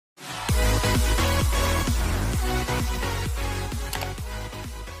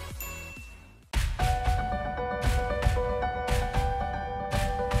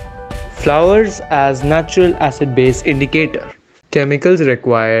Flowers as natural acid-base indicator. Chemicals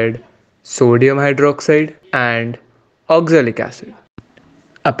required: sodium hydroxide and oxalic acid.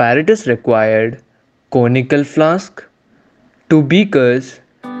 Apparatus required: conical flask, 2 beakers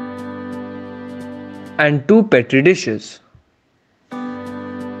and 2 petri dishes.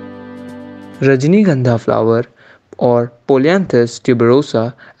 Rajnigandha flower or Polyanthus tuberosa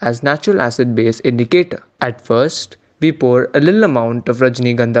as natural acid base indicator. At first, we pour a little amount of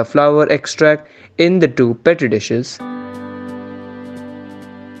Rajnigandha flower extract in the 2 petri dishes.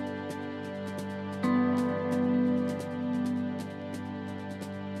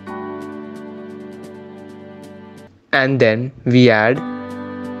 And then we add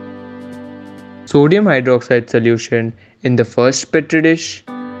sodium hydroxide solution in the first petri dish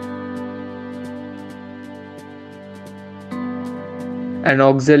and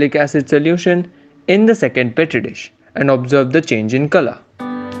oxalic acid solution in the second petri dish and observe the change in color.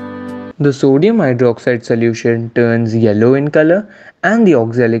 The sodium hydroxide solution turns yellow in color and the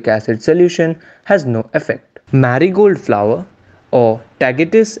oxalic acid solution has no effect. Marigold flower or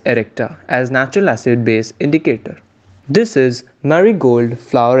Tagetes erecta as natural acid base indicator. This is marigold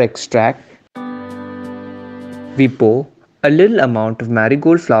flower extract. We pour a little amount of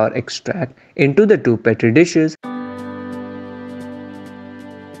marigold flower extract into the 2 petri dishes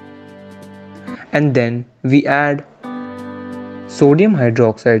and then we add sodium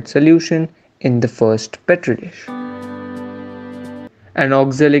hydroxide solution in the first petri dish and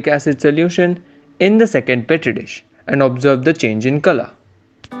oxalic acid solution in the second petri dish and observe the change in color.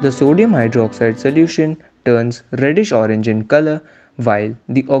 The sodium hydroxide solution turns reddish orange in color while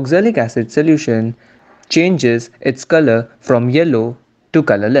the oxalic acid solution changes its color from yellow to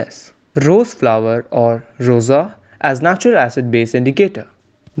colorless. Rose flower or rosa as natural acid base indicator.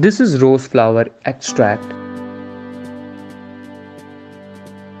 This is rose flower extract.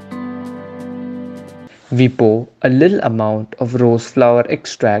 We pour a little amount of rose flower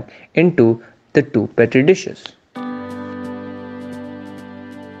extract into the 2 petri dishes.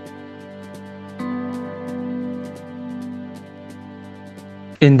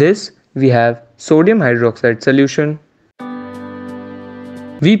 In this, we have sodium hydroxide solution.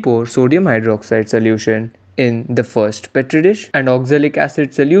 We pour sodium hydroxide solution in the first petri dish and oxalic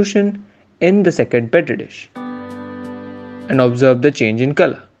acid solution in the second petri dish and observe the change in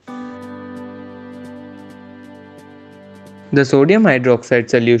color. The sodium hydroxide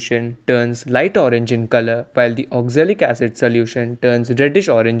solution turns light orange in color while the oxalic acid solution turns reddish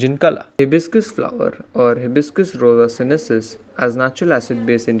orange in color. Hibiscus flower or Hibiscus rosa-sinensis as natural acid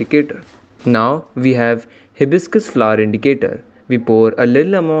base indicator. Now we have hibiscus flower indicator. We pour a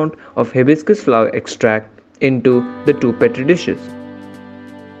little amount of hibiscus flower extract into the 2 petri dishes.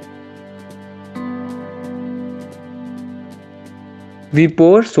 We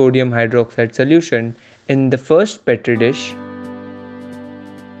pour sodium hydroxide solution in the first petri dish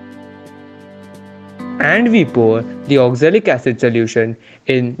and we pour the oxalic acid solution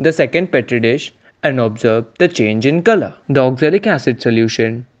in the second petri dish and observe the change in color. The oxalic acid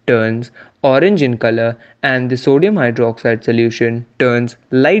solution turns orange in color and the sodium hydroxide solution turns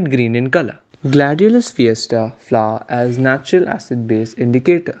light green in color. Glaudious fiesta flower as natural acid base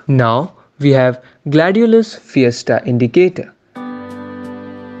indicator. Now we have Glaudious fiesta indicator.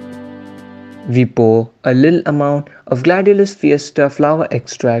 We pour a little amount of Glaudious fiesta flower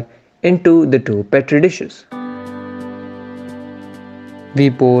extract into the 2 petri dishes.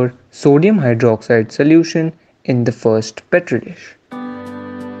 We pour sodium hydroxide solution in the first petri dish.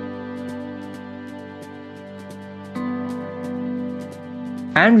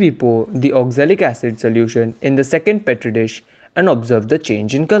 And we pour the oxalic acid solution in the second petri dish and observe the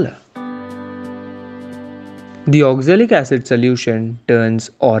change in color. The oxalic acid solution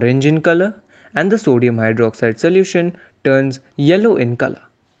turns orange in color and the sodium hydroxide solution turns yellow in color.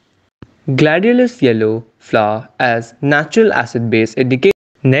 Glaudious yellow flower as natural acid base indicator.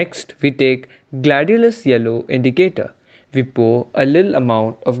 Next, we take Glaudious yellow indicator. We pour a little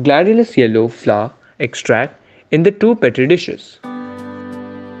amount of Glaudious yellow flower extract in the 2 petri dishes.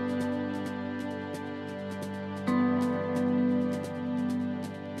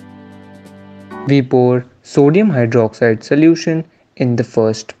 We pour sodium hydroxide solution in the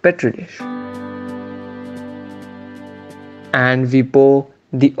first petri dish. And we pour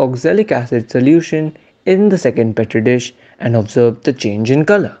the oxalic acid solution in the second petri dish and observe the change in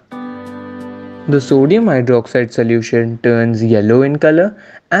color. The sodium hydroxide solution turns yellow in color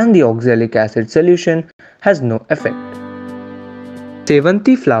and the oxalic acid solution has no effect.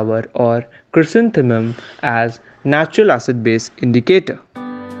 Sevanti flower or Chrysanthemum as natural acid base indicator.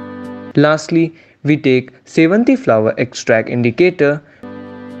 Lastly, we take Sevanti flower extract indicator.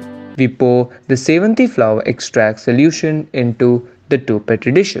 We pour the Sevanti flower extract solution into the 2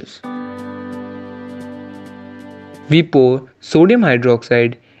 petri dishes. We pour sodium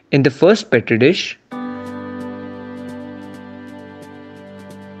hydroxide in the first petri dish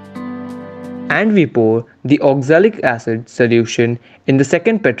and we pour the oxalic acid solution in the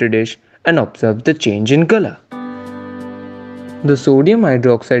second petri dish and observe the change in color. The sodium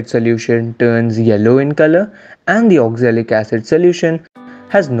hydroxide solution turns yellow in color and the oxalic acid solution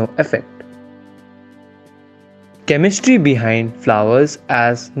has no effect. Chemistry behind flowers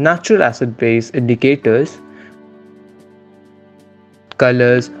as natural acid-base indicators.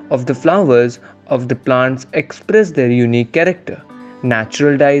 Colors of the flowers of the plants express their unique character.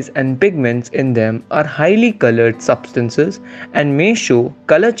 Natural dyes and pigments in them are highly colored substances and may show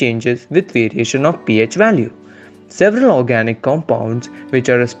color changes with variation of pH value. Several organic compounds which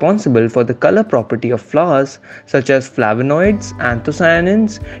are responsible for the color property of flowers such as flavonoids,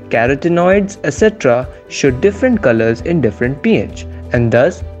 anthocyanins, carotenoids, etc. show different colors in different pH, and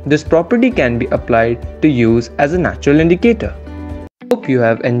thus this property can be applied to use as a natural indicator. Hope you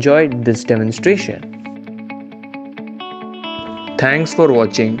have enjoyed this demonstration. Thanks for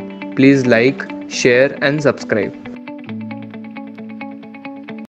watching. Please like, share and subscribe.